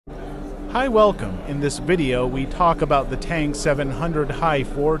Hi, welcome. In this video, we talk about the Tank 700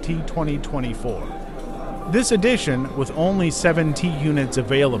 Hi4-T 2024. This edition, with only 7T units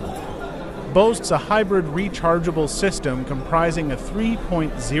available, boasts a hybrid rechargeable system comprising a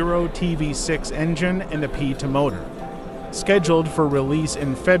 3.0 TV6 engine and a P2 motor, scheduled for release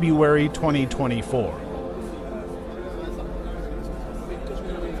in February 2024.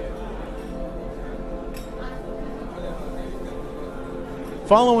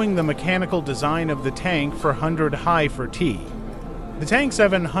 Following the mechanical design of the Tank 400 Hi4-T, the Tank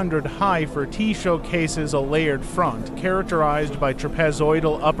 700 Hi4-T showcases a layered front characterized by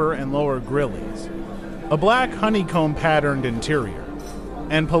trapezoidal upper and lower grilleys, a black honeycomb-patterned interior,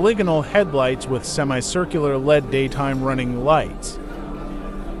 and polygonal headlights with semicircular LED daytime running lights.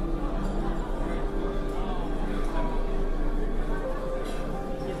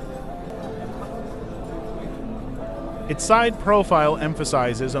 Its side profile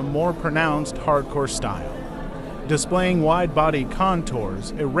emphasizes a more pronounced hardcore style, displaying wide-body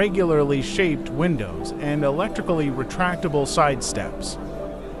contours, irregularly shaped windows, and electrically retractable side steps.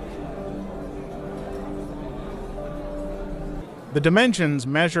 The dimensions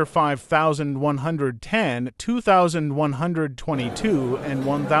measure 5,110, 2,122, and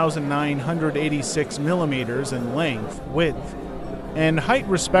 1,986 millimeters in length, width, and height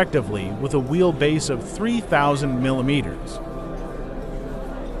respectively, with a wheelbase of 3,000 millimeters.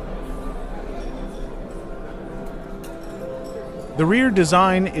 The rear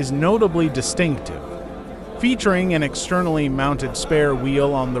design is notably distinctive, featuring an externally mounted spare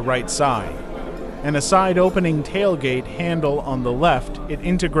wheel on the right side and a side-opening tailgate handle on the left. It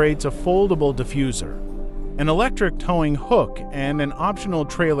integrates a foldable diffuser, an electric towing hook, and an optional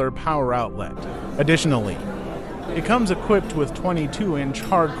trailer power outlet. Additionally, it comes equipped with 22-inch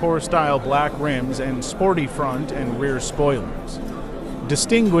hardcore-style black rims and sporty front and rear spoilers,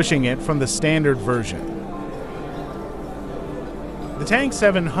 distinguishing it from the standard version. The Tank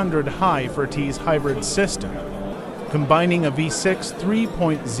 700 Hi4-T's hybrid system, combining a V6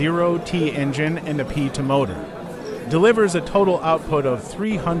 3.0T engine and a P2 motor, delivers a total output of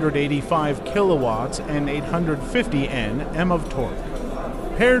 385 kilowatts and 850 Nm of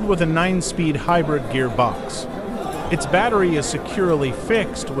torque, paired with a 9-speed hybrid gearbox. Its battery is securely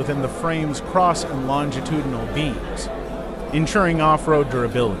fixed within the frame's cross and longitudinal beams, ensuring off-road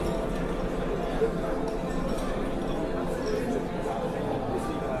durability.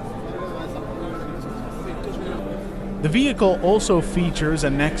 The vehicle also features a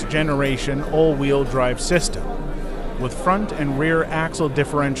next-generation all-wheel drive system with front and rear axle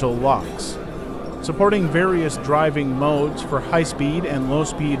differential locks, supporting various driving modes for high-speed and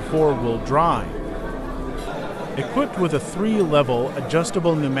low-speed four-wheel drive. Equipped with a 3-level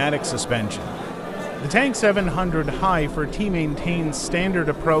adjustable pneumatic suspension, the Tank 700 Hi4-T maintains standard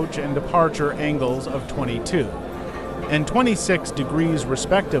approach and departure angles of 22 and 26 degrees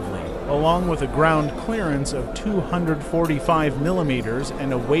respectively, along with a ground clearance of 245 millimeters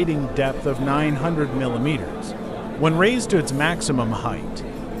and a wading depth of 900 millimeters. When raised to its maximum height,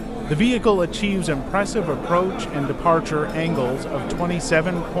 the vehicle achieves impressive approach and departure angles of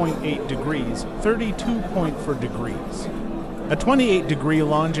 27.8 degrees, 32.4 degrees, a 28-degree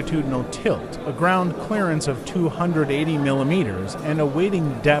longitudinal tilt, a ground clearance of 280 millimeters, and a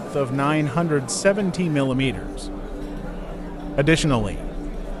wading depth of 970 millimeters. Additionally,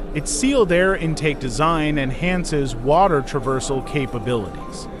 its sealed air intake design enhances water traversal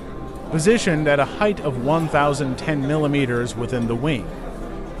capabilities, positioned at a height of 1,010 millimeters within the wing.